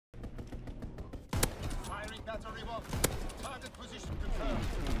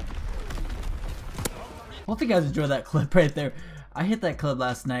Hope you guys enjoyed that clip right there. I hit that clip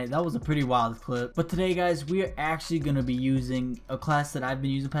last night. That was a pretty wild clip. But today, guys, we are actually going to be using a class that I've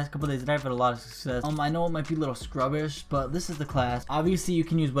been using the past couple days that I've had a lot of success. I know it might be a little scrubbish, but this is the class. Obviously, you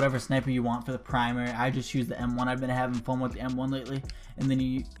can use whatever sniper you want for the primary. I just use the M1. I've been having fun with the M1 lately. And then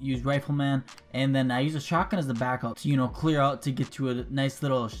you use Rifleman. And then I use a shotgun as the backup to, clear out to get to a nice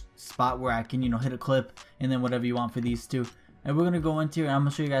little spot where I can, hit a clip. And then whatever you want for these two. And we're gonna go into here and I'm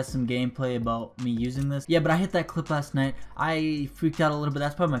gonna show you guys some gameplay about me using this. Yeah, but I hit that clip last night. I freaked out a little bit.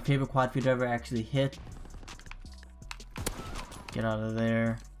 That's probably my favorite quad feed I've ever actually hit. Get out of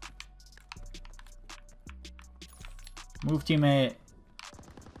there. Move, teammate.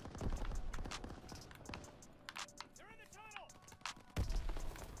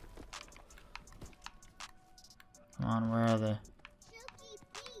 Come on, where are they?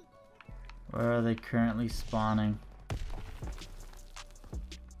 Where are they currently spawning?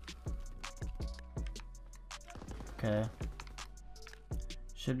 Okay.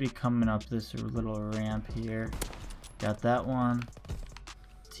 Should be coming up this little ramp here. Got that one.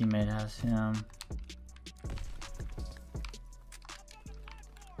 Teammate has him.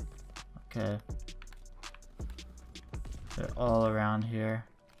 Okay. They're all around here.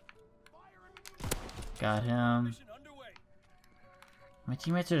 Got him. My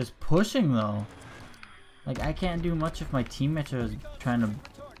teammates are just pushing though. Like, I can't do much if my teammates are trying to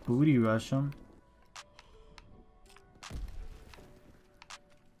booty rush them.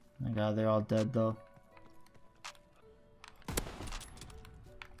 Oh my god, they're all dead though.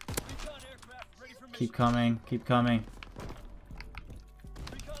 Keep coming, keep coming.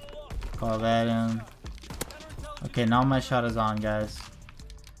 Call that in. Okay, now my shot is on, guys.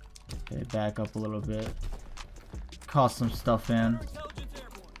 Okay, back up a little bit. Call some stuff in.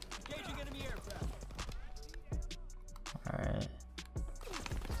 Alright.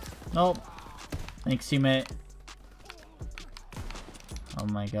 Nope. Thanks, teammate. Oh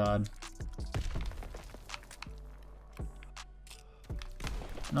my god.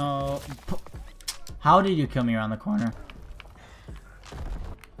 No. How did you kill me around the corner?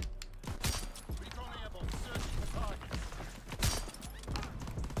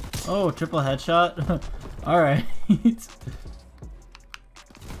 Oh, triple headshot? Alright.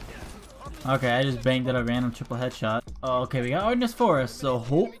 Okay, I just banged out a random triple headshot. Oh, okay, we got Ardennes Forest, so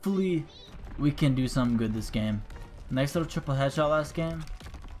hopefully we can do something good this game. Nice little triple headshot last game.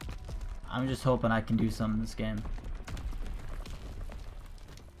 I'm just hoping I can do something this game.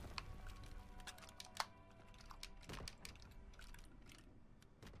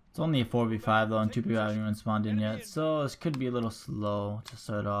 It's only a 4v5 though, and 2 people haven't even spawned in yet, so this could be a little slow to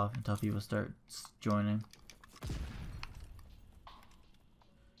start off until people start joining.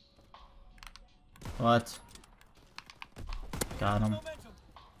 What? Got him.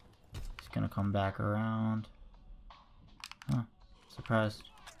 He's gonna come back around. Huh. Surprised.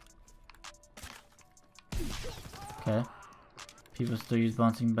 Okay. People still use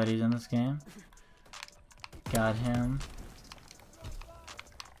bouncing buddies in this game. Got him.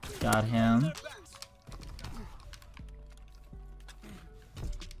 Got him.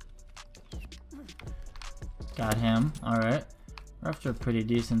 Got him. Alright. We're off to a pretty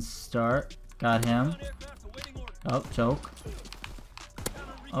decent start. Got him. Oh, choke.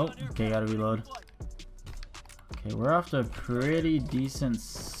 Oh, okay, gotta reload. Okay, we're off to a pretty decent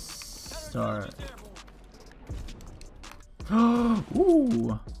start.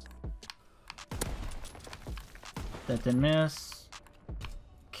 Ooh! That didn't miss.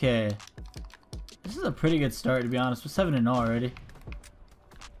 Okay. This is a pretty good start, to be honest. We're 7-0 already.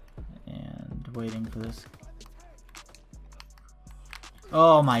 And waiting for this.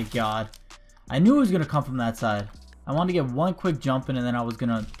 Oh my god. I knew it was gonna come from that side. I wanted to get one quick jump in and then I was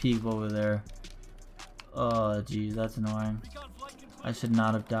gonna peek over there. Oh jeez, that's annoying. I should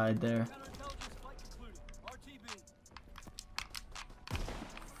not have died there.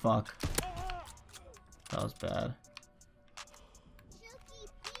 Fuck. That was bad.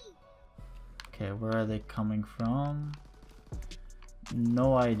 Okay, where are they coming from?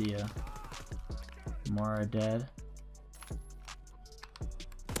 No idea. More are dead.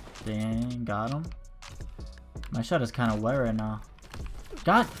 Dang, got him. My shot is kind of wet right now.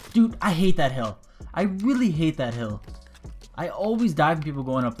 God, dude, I hate that hill. I really hate that hill. I always die from people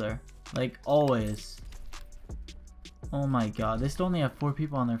going up there. Like, always. Oh my god, they still only have 4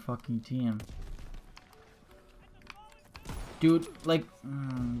 people on their fucking team. Dude, like,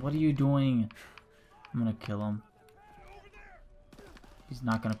 what are you doing? I'm gonna kill him. He's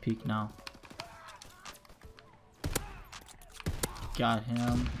not gonna peek now. Got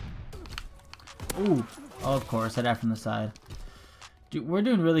him. Ooh, Oh, of course, I died from the side. Dude, we're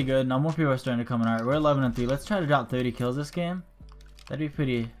doing really good. Now more people are starting to come in. Alright, we're 11-3. Let's try to drop 30 kills this game. That'd be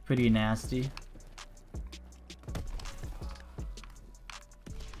pretty nasty.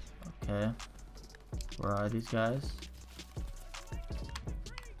 Okay. Where are these guys?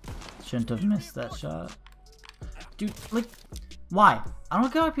 Shouldn't have missed that shot. Dude, like, why? I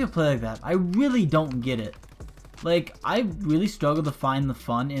don't get why people play like that. I really don't get it. Like, I really struggle to find the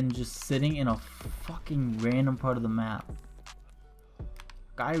fun in just sitting in a fucking random part of the map.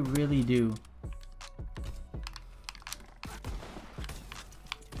 I really do.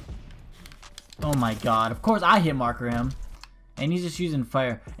 Oh my god, of course I hit marker him. And he's just using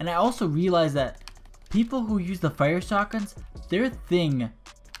fire. And I also realized that people who use the fire shotguns, their thing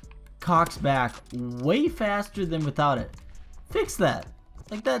cocks back way faster than without it. Fix that.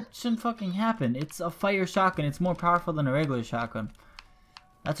 Like, that shouldn't fucking happen. It's a fire shotgun. It's more powerful than a regular shotgun.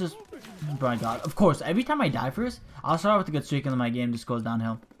 That's just... oh my god. Of course, every time I die first, I'll start with a good streak and then my game just goes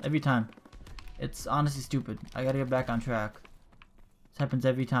downhill. Every time. It's honestly stupid. I gotta get back on track. This happens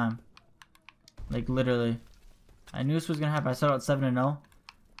every time. Like, literally. I knew this was gonna happen. I started out 7-0. Now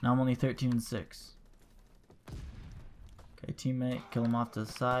I'm only 13-6. Okay, teammate. Kill him off to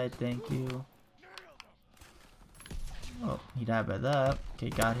the side. Thank you. Oh, he died by that. Okay,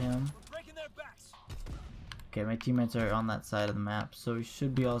 got him. Okay, my teammates are on that side of the map, so we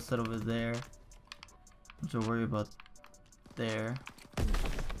should be all set over there. Don't have to worry about there.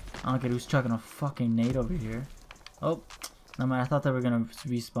 I don't get who's chucking a fucking nade over here. Oh, no man, I thought they were gonna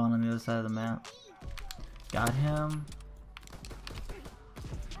respawn on the other side of the map. Got him.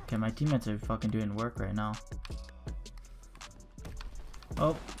 Okay, my teammates are fucking doing work right now.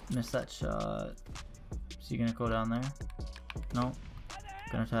 Oh, missed that shot. Is he gonna go down there? No.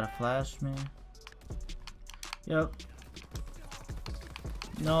 Gonna try to flash me. Yep.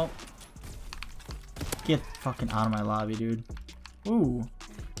 Nope. Get fucking out of my lobby, dude. Ooh.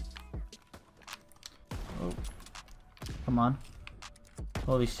 Oh. Come on.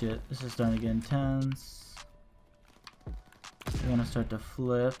 Holy shit. This is starting to get intense. They're gonna start to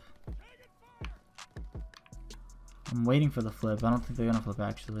flip. I'm waiting for the flip. I don't think they're gonna flip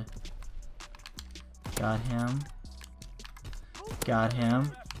actually. Got him. Got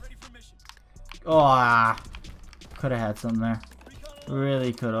him. Oh, could have had something there.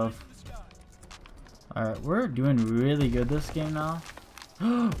 Really could have. Alright, we're doing really good this game now.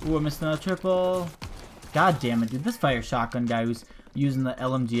 Ooh, I missed another triple. God damn it, dude. This fire shotgun guy who's using the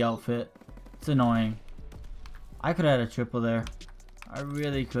LMG outfit. It's annoying. I could have had a triple there. I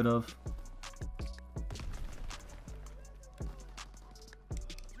really could have.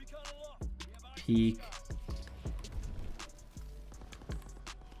 Peek.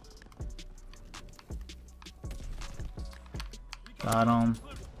 Got him.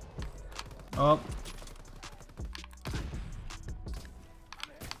 Oh.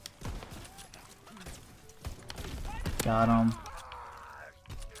 Got him.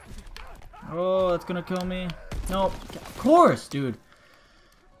 Oh, that's gonna kill me. Nope. Of course, dude.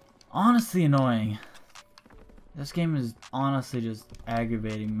 Honestly annoying. This game is honestly just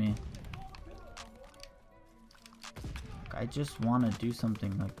aggravating me. I just want to do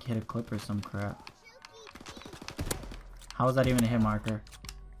something like hit a clip or some crap. How is that even a hit marker?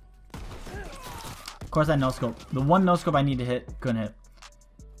 Of course I no scope. The one no scope I need to hit couldn't hit.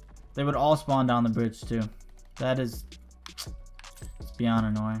 They would all spawn down the bridge too. That is it's beyond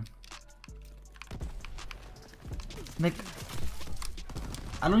annoying. Like,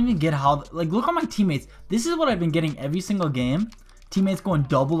 I don't even get how, like, look at my teammates. This is what I've been getting every single game. Teammates going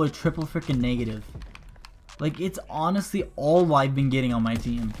double or triple freaking negative. Like, it's honestly all I've been getting on my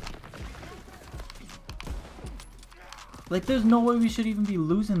team. Like, there's no way we should even be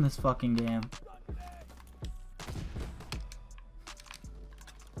losing this fucking game.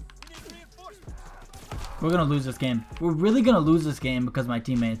 We're gonna lose this game. We're really gonna lose this game because of my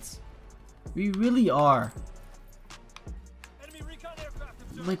teammates. We really are.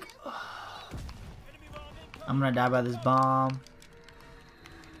 Like, I'm gonna die by this bomb.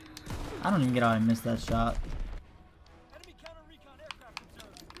 I don't even get how I missed that shot.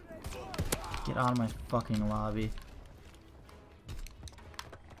 Get out of my fucking lobby.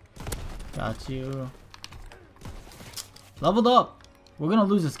 Got you. Leveled up. We're gonna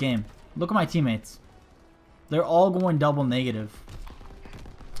lose this game. Look at my teammates. They're all going double negative.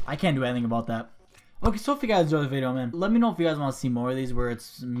 I can't do anything about that. Okay, so if you guys enjoyed the video, man, let me know if you guys want to see more of these where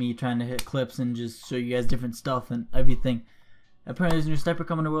it's me trying to hit clips and just show you guys different stuff and everything. Apparently there's a new sniper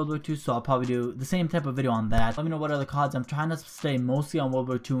coming to World War II, so I'll probably do the same type of video on that. Let me know what other CODs. I'm trying to stay mostly on World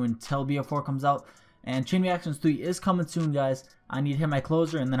War II until BF4 comes out. And Chain Reactions 3 is coming soon, guys. I need to hit my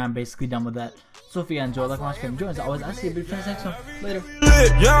closer, and then I'm basically done with that. So if you guys enjoy, like, comment, enjoy. As always, I'll see you big friends next time. Later.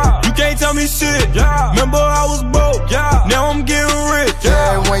 Yeah, you can't tell me shit. Yeah, remember I was broke. Yeah, now I'm getting rich.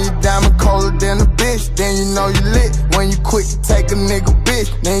 Yeah, when you diamond colder than a bitch, then you know you lit. When you quick to take a nigga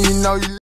bitch, then you know you